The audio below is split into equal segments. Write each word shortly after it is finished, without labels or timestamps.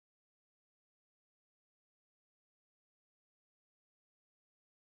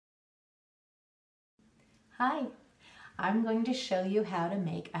Hi, I'm going to show you how to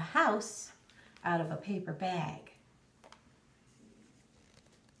make a house out of a paper bag.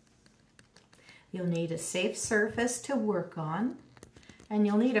 You'll need a safe surface to work on, and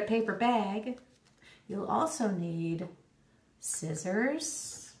you'll need a paper bag. You'll also need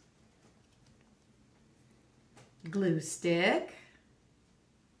scissors, glue stick,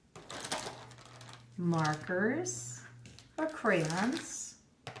 markers or crayons,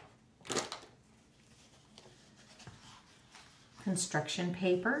 construction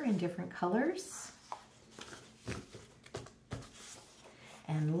paper in different colors,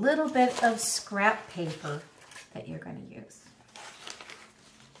 and a little bit of scrap paper that you're going to use.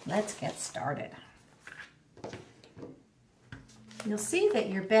 Let's get started. You'll see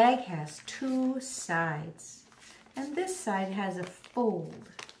that your bag has two sides, and this side has a fold.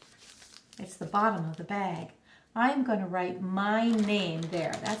 It's the bottom of the bag. I'm going to write my name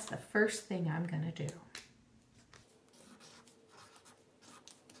there. That's the first thing I'm going to do.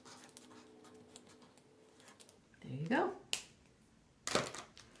 There you go.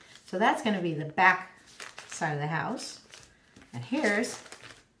 So that's going to be the back side of the house. And here's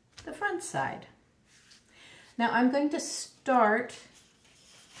the front side. Now I'm going to start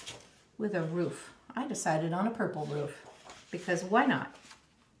with a roof. I decided on a purple roof because why not?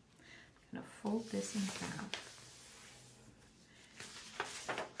 I'm going to fold this in half.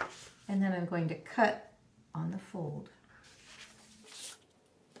 And then I'm going to cut on the fold.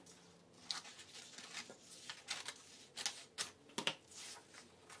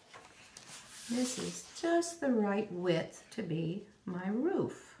 This is just the right width to be my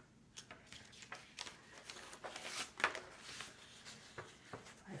roof.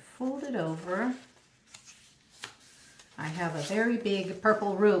 I fold it over. I have a very big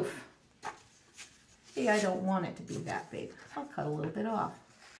purple roof. See, I don't want it to be that big. I'll cut a little bit off.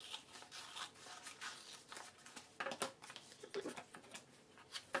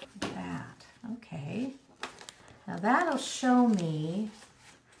 Like that. Okay. Now that'll show me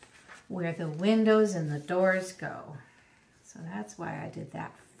where the windows and the doors go. So that's why I did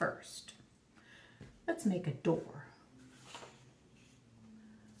that first. Let's make a door.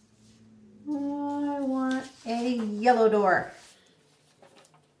 Oh, I want a yellow door.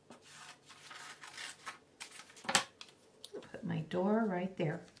 Put my door right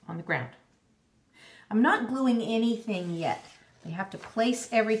there on the ground. I'm not gluing anything yet. We have to place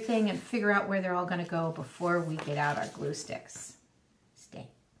everything and figure out where they're all going to go before we get out our glue sticks. Stay.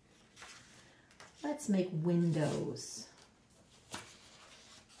 Let's make windows.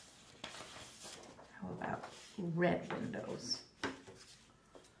 How about red windows?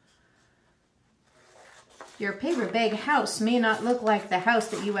 Your paper bag house may not look like the house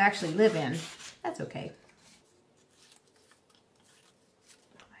that you actually live in. That's okay.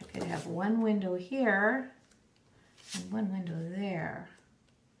 I could have one window here and one window there.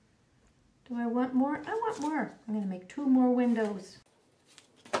 Do I want more? I want more. I'm going to make two more windows.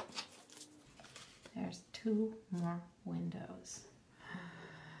 There's two more windows.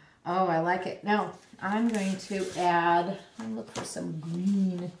 Oh, I like it. Now, I'm going to add, I'll look for some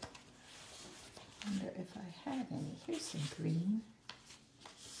green. I wonder if I have any. Here's some green.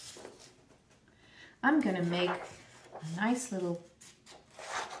 I'm going to make a nice little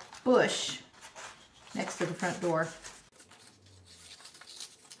bush next to the front door.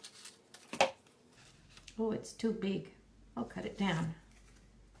 Oh, it's too big. I'll cut it down.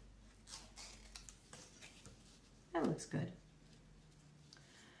 That looks good.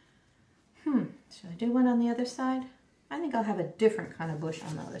 Should I do one on the other side? I think I'll have a different kind of bush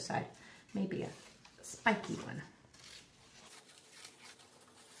on the other side. Maybe a spiky one.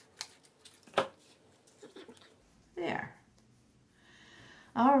 There.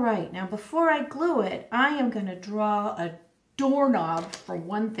 All right, now before I glue it, I am going to draw a doorknob for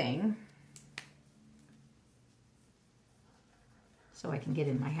one thing so I can get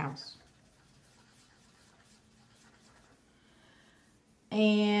in my house.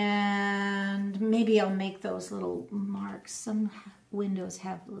 And maybe I'll make those little marks. Some windows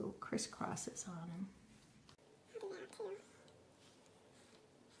have little crisscrosses on them.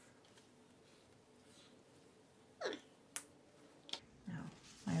 Now,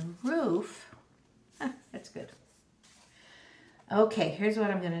 my roof, that's good. Okay, here's what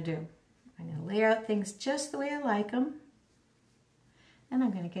I'm going to do. I'm going to lay out things just the way I like them. And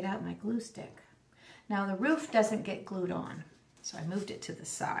I'm going to get out my glue stick. Now the roof doesn't get glued on, so I moved it to the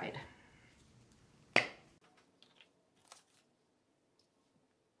side.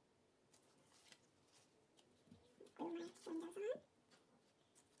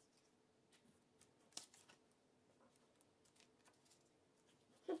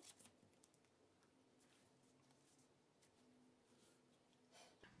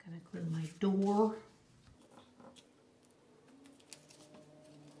 I'm gonna glue my door.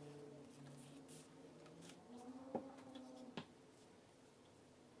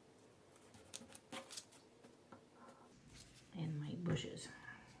 And my bushes.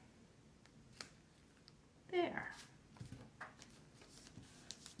 There.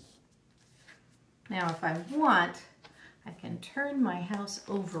 Now if I want, I can turn my house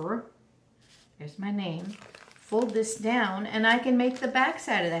over. There's my name. Fold this down and I can make the back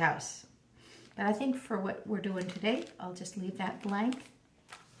side of the house. But I think for what we're doing today, I'll just leave that blank.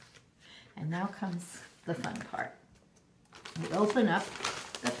 And now comes the fun part. We open up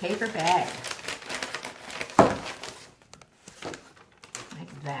the paper bag.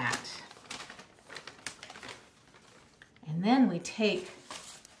 Like that. And then we take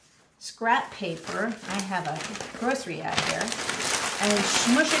scrap paper. I have a grocery ad here. And we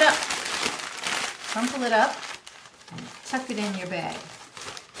smush it up. Crumple it up and tuck it in your bag.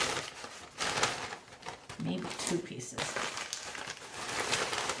 Maybe 2 pieces.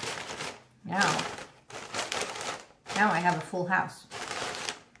 Now I have a full house.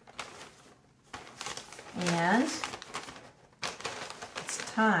 And it's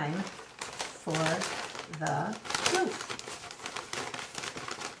time for the roof.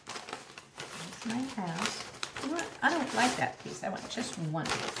 There's my house. You know what? I don't like that piece. I want just one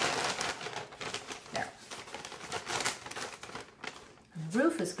piece. There. And the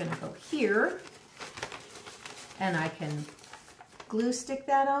roof is going to go here. And I can glue stick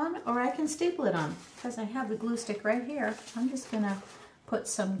that on, or I can staple it on. Because I have the glue stick right here, I'm just going to put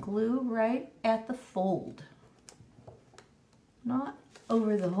some glue right at the fold. Not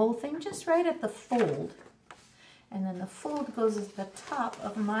over the whole thing, just right at the fold. And then the fold goes at the top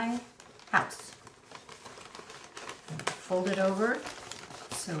of my house. And fold it over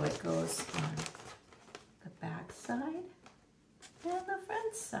so it goes on the back side and the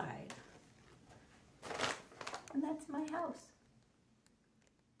front side. And that's my house.